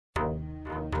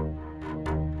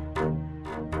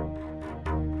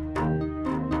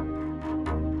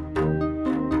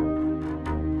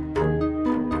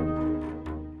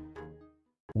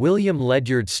William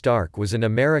Ledyard Stark was an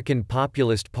American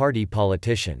Populist Party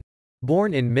politician.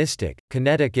 Born in Mystic,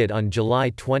 Connecticut on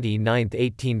July 29,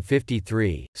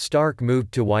 1853, Stark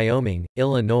moved to Wyoming,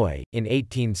 Illinois, in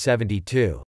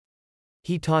 1872.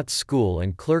 He taught school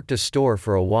and clerked a store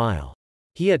for a while.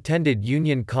 He attended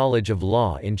Union College of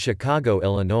Law in Chicago,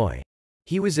 Illinois.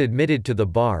 He was admitted to the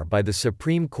bar by the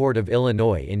Supreme Court of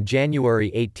Illinois in January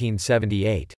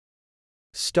 1878.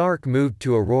 Stark moved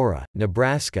to Aurora,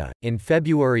 Nebraska, in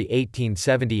February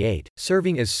 1878,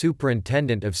 serving as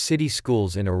superintendent of city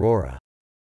schools in Aurora.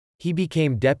 He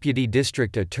became deputy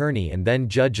district attorney and then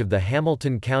judge of the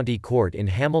Hamilton County Court in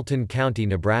Hamilton County,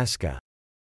 Nebraska.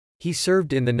 He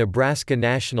served in the Nebraska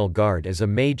National Guard as a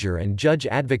major and judge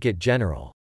advocate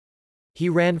general. He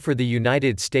ran for the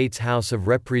United States House of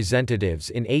Representatives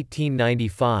in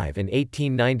 1895 and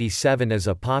 1897 as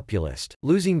a populist,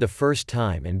 losing the first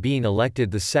time and being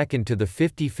elected the second to the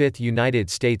 55th United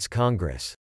States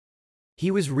Congress.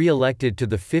 He was re-elected to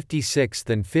the 56th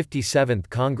and 57th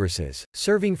Congresses,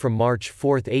 serving from March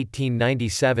 4,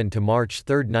 1897 to March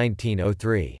 3,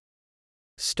 1903.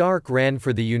 Stark ran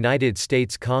for the United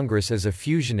States Congress as a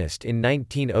Fusionist in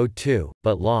 1902,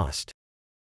 but lost.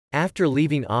 After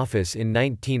leaving office in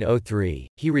 1903,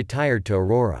 he retired to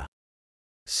Aurora.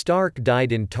 Stark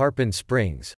died in Tarpon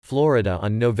Springs, Florida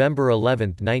on November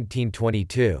 11,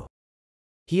 1922.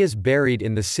 He is buried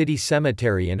in the city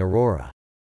cemetery in Aurora.